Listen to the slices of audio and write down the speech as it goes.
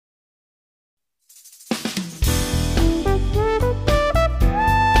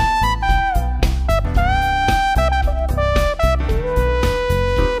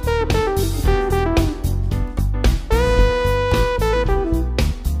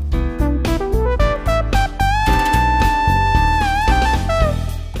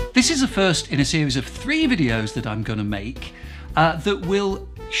This is the first in a series of 3 videos that I'm going to make that will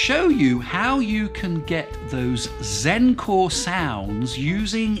show you how you can get those Zencore sounds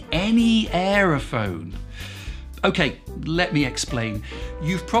using any Aerophone. Okay, let me explain.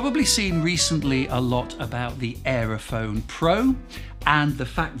 You've probably seen recently a lot about the Aerophone Pro and the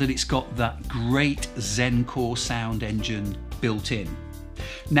fact that it's got that great Zencore sound engine built in.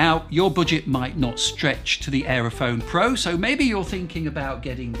 Now, your budget might not stretch to the Aerophone Pro, so maybe you're thinking about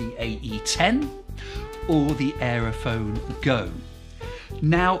getting the AE-10 or the Aerophone GO.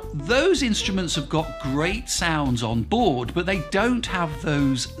 Now, those instruments have got great sounds on board, but they don't have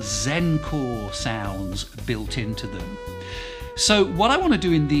those Zencore sounds built into them. So what I want to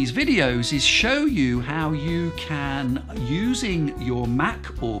do in these videos is show you how you can, using your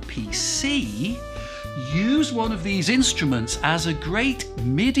Mac or PC, use one of these instruments as a great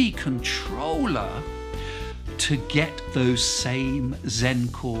MIDI controller to get those same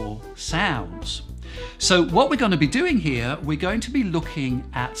Zencore sounds. So what we're going to be doing here, we're going to be looking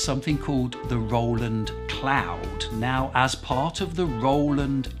at something called the Roland Cloud. Now, as part of the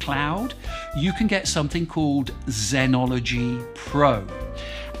Roland Cloud, you can get something called Zenology Pro.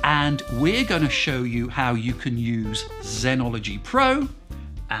 And we're going to show you how you can use Zenology Pro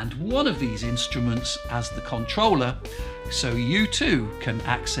and one of these instruments as the controller, so you too can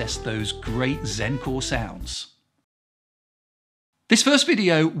access those great Zencore sounds. This first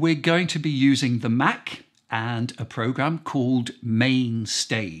video, we're going to be using the Mac and a program called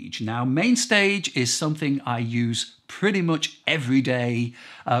MainStage. Now, MainStage is something I use pretty much every day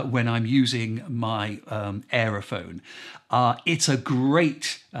when I'm using my Aerophone. It's a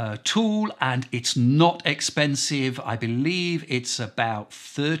great tool and it's not expensive. I believe it's about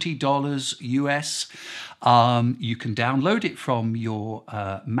 $30 US. You can download it from your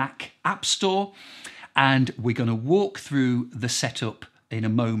Mac App Store. And we're going to walk through the setup in a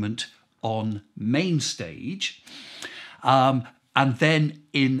moment on MainStage. And then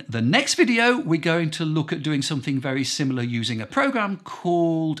in the next video, we're going to look at doing something very similar using a program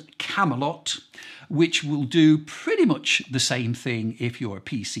called Camelot, which will do pretty much the same thing if you're a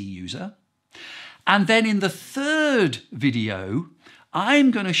PC user. And then in the third video,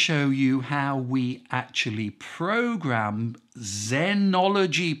 I'm going to show you how we actually program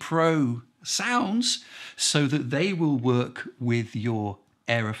Zenology Pro sounds so that they will work with your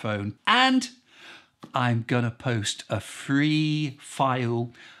Aerophone. And I'm going to post a free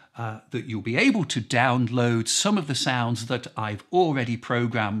file that you'll be able to download some of the sounds that I've already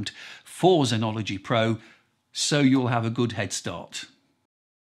programmed for Zenology Pro, so you'll have a good head start.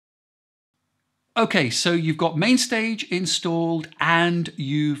 Okay, so you've got MainStage installed and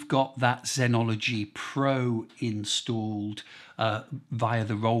you've got that Zenology Pro installed via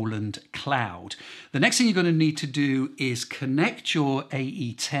the Roland Cloud. The next thing you're going to need to do is connect your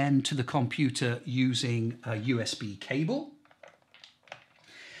AE-10 to the computer using a USB cable.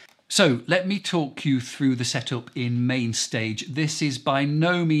 So let me talk you through the setup in MainStage. This is by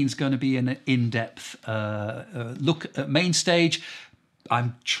no means going to be an in-depth look at MainStage.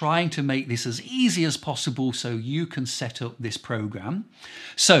 I'm trying to make this as easy as possible so you can set up this program.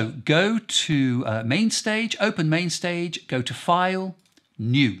 So go to MainStage, open MainStage, go to File,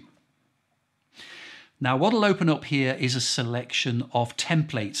 New. Now what will open up here is a selection of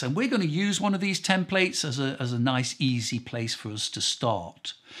templates, and we're going to use one of these templates as a nice easy place for us to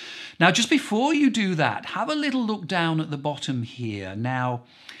start. Now just before you do that, have a little look down at the bottom here. Now,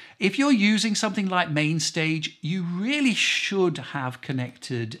 if you're using something like MainStage, you really should have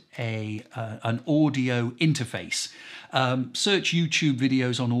connected an audio interface. Search YouTube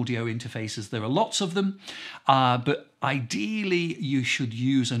videos on audio interfaces. There are lots of them, but ideally you should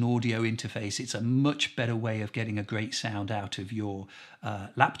use an audio interface. It's a much better way of getting a great sound out of your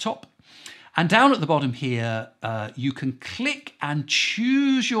laptop. And down at the bottom here, you can click and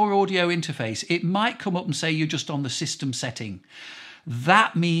choose your audio interface. It might come up and say you're just on the system setting.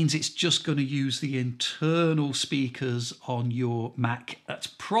 That means it's just going to use the internal speakers on your Mac. That's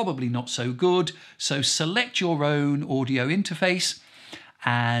probably not so good. So select your own audio interface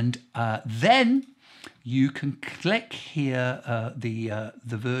and then you can click here the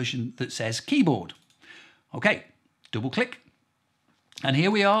version that says keyboard. Okay, double click. And here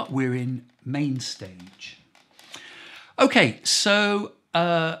we are, we're in MainStage. Okay, so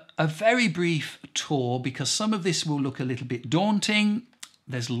a very brief tour, because some of this will look a little bit daunting.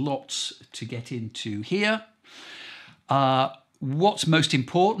 There's lots to get into here. What's most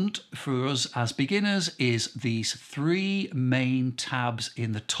important for us as beginners is these 3 main tabs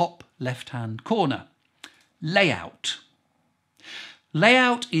in the top left-hand corner. Layout.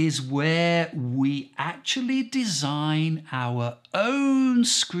 Layout is where we actually design our own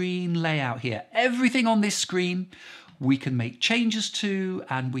screen layout here. Everything on this screen we can make changes to,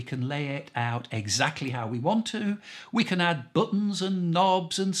 and we can lay it out exactly how we want to. We can add buttons and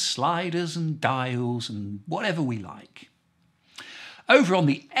knobs and sliders and dials and whatever we like. Over on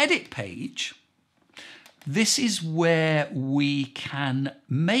the edit page, this is where we can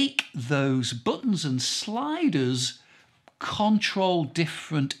make those buttons and sliders control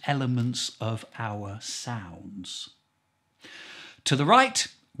different elements of our sounds. To the right,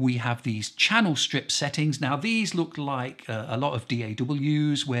 we have these channel strip settings. Now these look like a lot of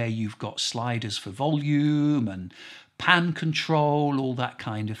DAWs where you've got sliders for volume and pan control, all that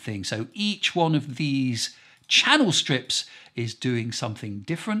kind of thing. So each one of these channel strips is doing something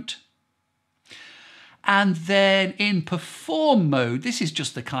different. And then in perform mode, this is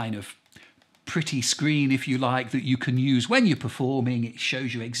just the kind of pretty screen, if you like, that you can use when you're performing. It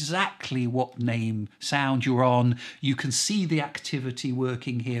shows you exactly what name sound you're on. You can see the activity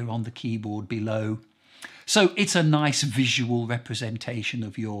working here on the keyboard below. So it's a nice visual representation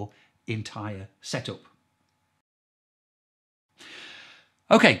of your entire setup.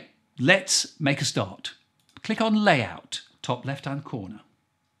 Okay, let's make a start. Click on Layout, top left-hand corner.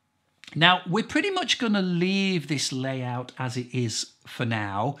 Now, we're pretty much going to leave this layout as it is for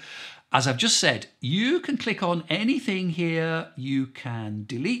now. As I've just said, you can click on anything here, you can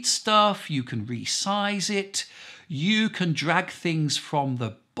delete stuff, you can resize it, you can drag things from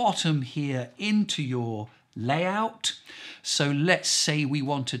the bottom here into your layout. So let's say we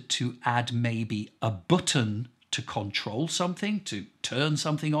wanted to add maybe a button to control something, to turn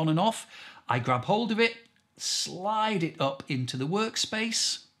something on and off. I grab hold of it, slide it up into the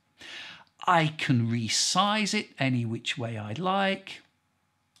workspace. I can resize it any which way I like.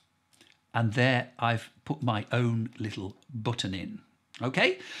 And there I've put my own little button in.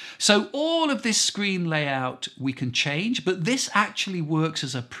 Okay, so all of this screen layout we can change, but this actually works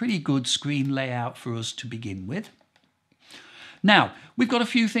as a pretty good screen layout for us to begin with. Now, we've got a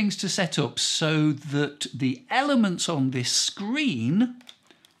few things to set up so that the elements on this screen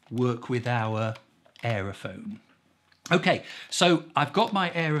work with our Aerophone. Okay, so I've got my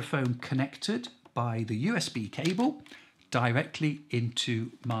Aerophone connected by the USB cable directly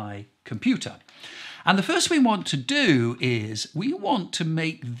into my computer. And the first we want to do is we want to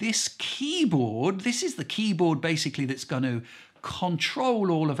make this keyboard, this is the keyboard basically that's going to control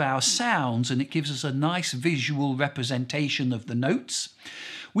all of our sounds, and it gives us a nice visual representation of the notes.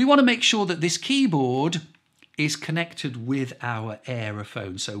 We want to make sure that this keyboard is connected with our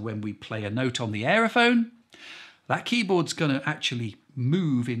Aerophone. So when we play a note on the Aerophone, that keyboard's going to actually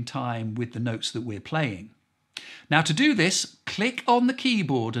move in time with the notes that we're playing. Now to do this, click on the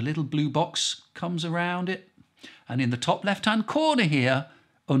keyboard, a little blue box comes around it, and in the top left-hand corner here,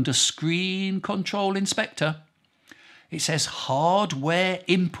 under Screen Control Inspector, it says Hardware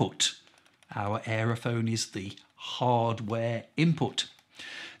Input. Our Aerophone is the hardware input.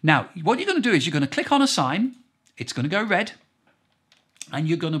 Now, what you're going to do is you're going to click on a sign, it's going to go red, and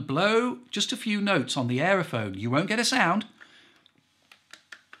you're going to blow just a few notes on the Aerophone. You won't get a sound.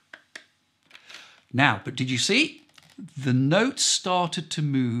 Now, but did you see? The notes started to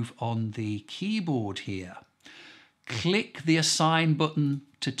move on the keyboard here. Click the assign button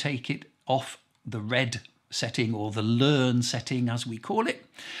to take it off the red setting, or the learn setting as we call it.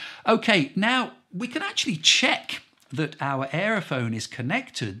 Okay, now we can actually check that our Aerophone is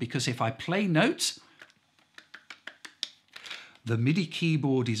connected, because if I play notes, the MIDI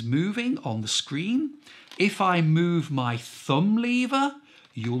keyboard is moving on the screen. If I move my thumb lever,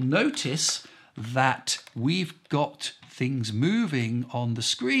 you'll notice that we've got things moving on the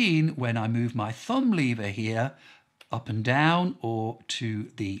screen when I move my thumb lever here up and down or to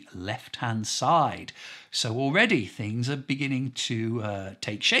the left-hand side. So already things are beginning to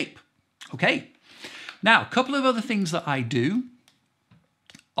take shape. Okay, now a couple of other things that I do.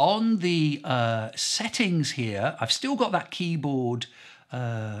 On the settings here, I've still got that keyboard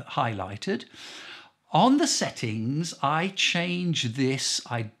highlighted. On the settings, I change this,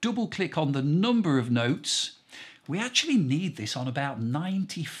 I double click on the number of notes. We actually need this on about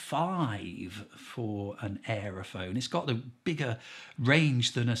 95 for an Aerophone. It's got a bigger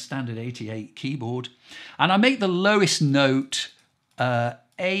range than a standard 88 keyboard. And I make the lowest note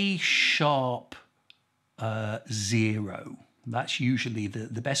A sharp 0. That's usually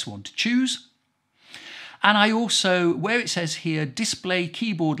the best one to choose. And I also, where it says here, display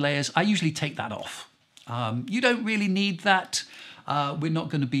keyboard layers, I usually take that off. You don't really need that. We're not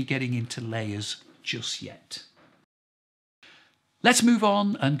going to be getting into layers just yet. Let's move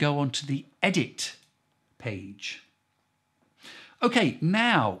on and go on to the edit page. Okay,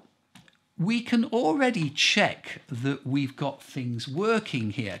 now we can already check that we've got things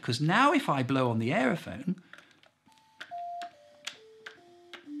working here, because now if I blow on the aerophone,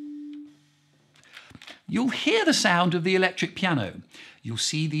 you'll hear the sound of the electric piano. You'll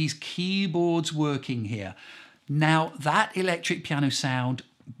see these keyboards working here. Now that electric piano sound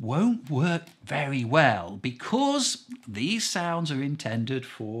won't work very well because these sounds are intended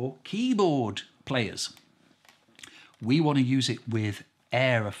for keyboard players. We want to use it with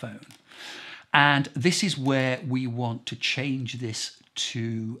Aerophone. And this is where we want to change this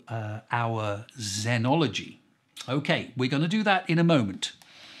to our Zenology. Okay, we're going to do that in a moment.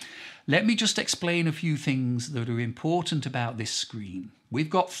 Let me just explain a few things that are important about this screen. We've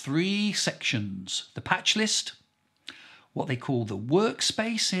got three sections: the patch list, what they call the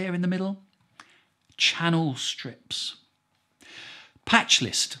workspace here in the middle, channel strips. Patch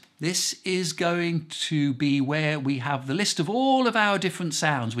list. This is going to be where we have the list of all of our different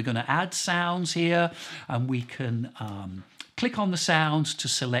sounds. We're going to add sounds here, and we can click on the sounds to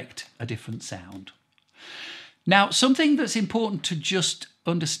select a different sound. Now, something that's important to just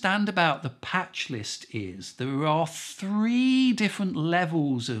understand about the patch list is there are three different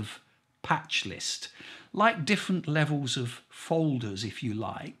levels of patch list, like different levels of folders, if you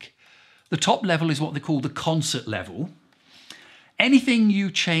like. The top level is what they call the concert level. Anything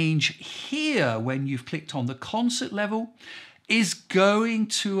you change here when you've clicked on the concert level is going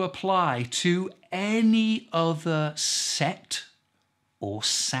to apply to any other set or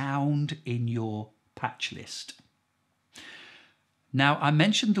sound in your patch list. Now, I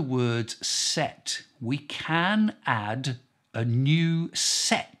mentioned the word set. We can add a new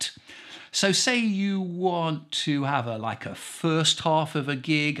set. So say you want to have like a first half of a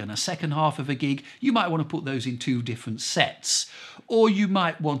gig and a second half of a gig. You might want to put those in two different sets. Or you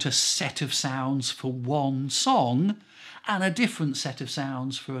might want a set of sounds for one song and a different set of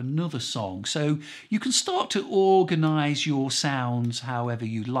sounds for another song. So you can start to organize your sounds however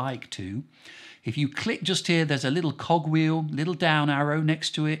you like to. If you click just here, there's a little cogwheel, little down arrow next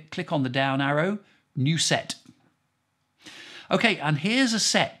to it. Click on the down arrow, new set. Okay, and here's a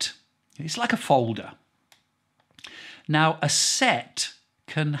set. It's like a folder. Now, a set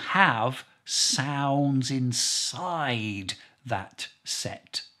can have sounds inside that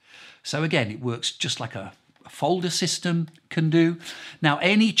set. So again, it works just like a folder system can do. Now,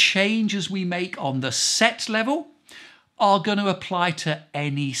 any changes we make on the set level are going to apply to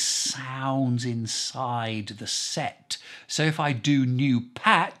any sounds inside the set. So if I do new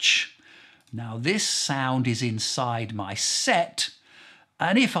patch, now this sound is inside my set.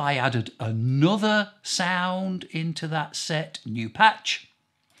 And if I added another sound into that set, new patch,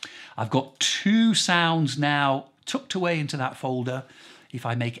 I've got two sounds now tucked away into that folder. If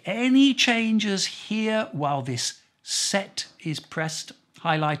I make any changes here while this set is pressed,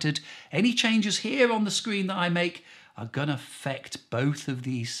 highlighted, any changes here on the screen that I make are going to affect both of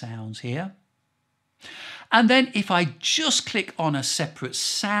these sounds here. And then if I just click on a separate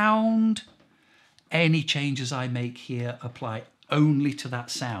sound, any changes I make here apply only to that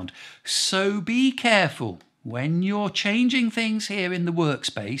sound. So be careful when you're changing things here in the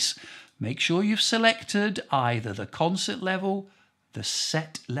workspace. Make sure you've selected either the concert level, the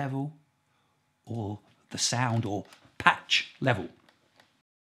set level, or the sound or patch level.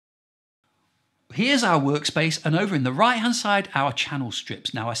 Here's our workspace, and over in the right hand side, our channel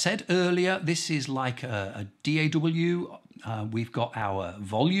strips. Now, I said earlier, this is like a DAW. We've got our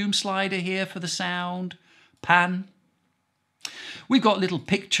volume slider here for the sound, pan. We've got little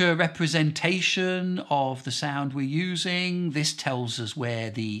picture representation of the sound we're using. This tells us where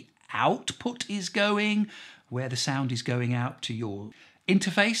the output is going, where the sound is going out to your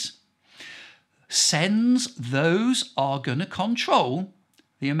interface. Sends, those are going to control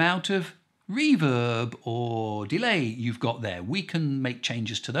the amount of reverb or delay you've got there. We can make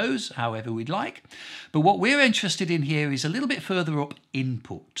changes to those however we'd like. But what we're interested in here is a little bit further up,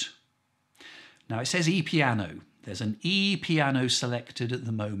 input. Now it says E-piano. There's an E-piano selected at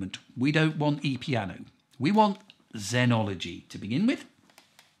the moment. We don't want E-piano. We want Zenology to begin with.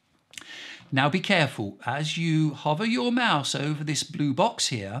 Now be careful. As you hover your mouse over this blue box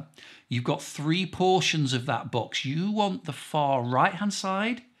here, you've got three portions of that box. You want the far right-hand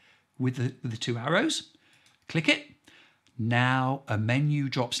side with the two arrows. Click it. Now a menu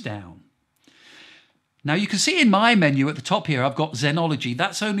drops down. Now you can see in my menu at the top here, I've got Zenology.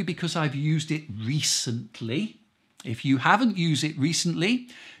 That's only because I've used it recently. If you haven't used it recently,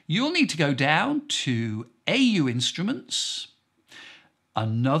 you'll need to go down to AU Instruments.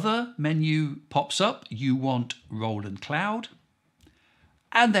 Another menu pops up. You want Roland Cloud.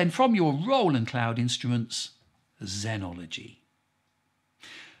 And then from your Roland Cloud instruments, Zenology.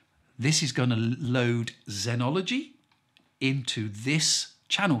 this is going to load Zenology into this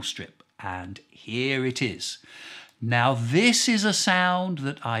channel strip, and here it is. Now this is a sound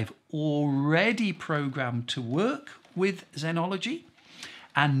that I've already programmed to work with Zenology,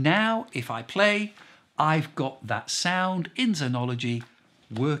 and now if I play, I've got that sound in Zenology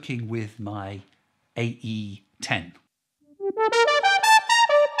working with my AE-10.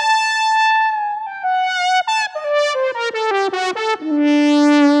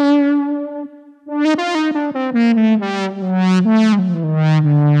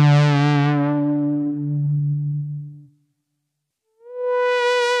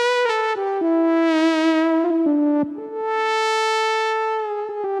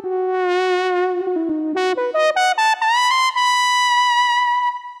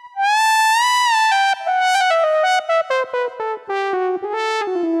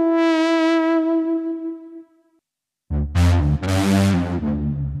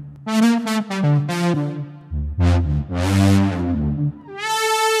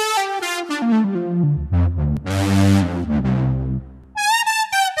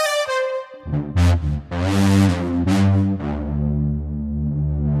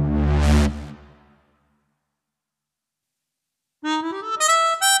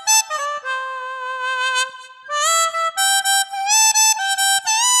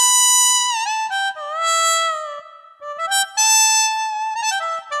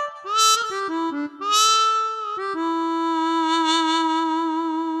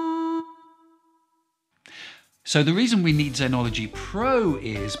 So the reason we need Zenology Pro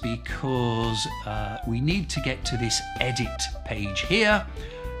is because we need to get to this edit page here.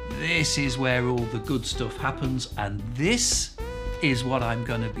 This is where all the good stuff happens, and this is what I'm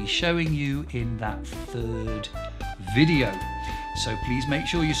going to be showing you in that third video. So please make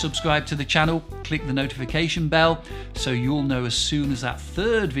sure you subscribe to the channel, click the notification bell so you'll know as soon as that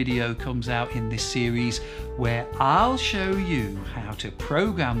third video comes out in this series, where I'll show you how to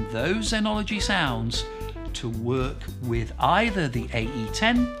program those Zenology sounds to work with either the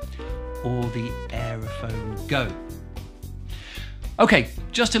AE-10 or the Aerophone GO. Okay,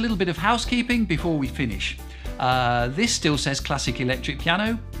 just a little bit of housekeeping before we finish. This still says classic electric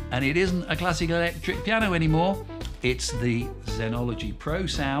piano, and it isn't a classic electric piano anymore. It's the Zenology Pro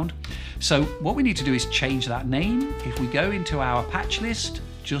sound. So what we need to do is change that name. If we go into our patch list,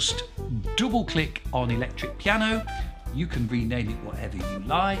 just double click on electric piano. You can rename it whatever you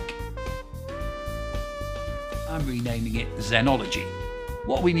like. I'm renaming it Zenology.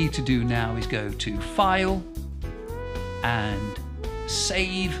 What we need to do now is go to File and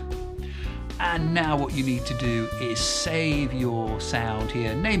Save. And now what you need to do is save your sound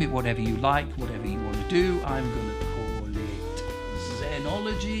here. Name it whatever you like, whatever you want to do. I'm going to call it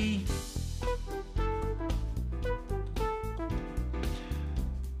Zenology.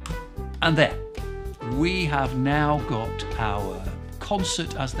 And there, we have now got our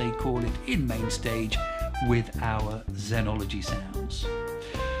concert, as they call it, in MainStage with our Zenology sounds.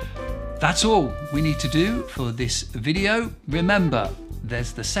 That's all we need to do for this video. Remember,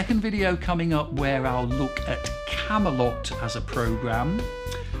 there's the second video coming up where I'll look at Camelot as a program.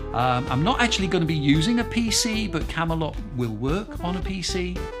 I'm not actually going to be using a PC, but Camelot will work on a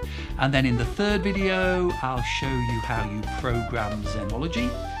PC. And then in the third video, I'll show you how you program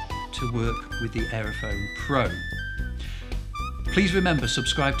Zenology to work with the Aerophone Pro. Please remember,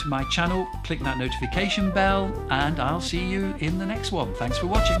 subscribe to my channel, click that notification bell, and I'll see you in the next one. Thanks for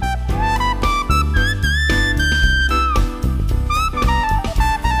watching.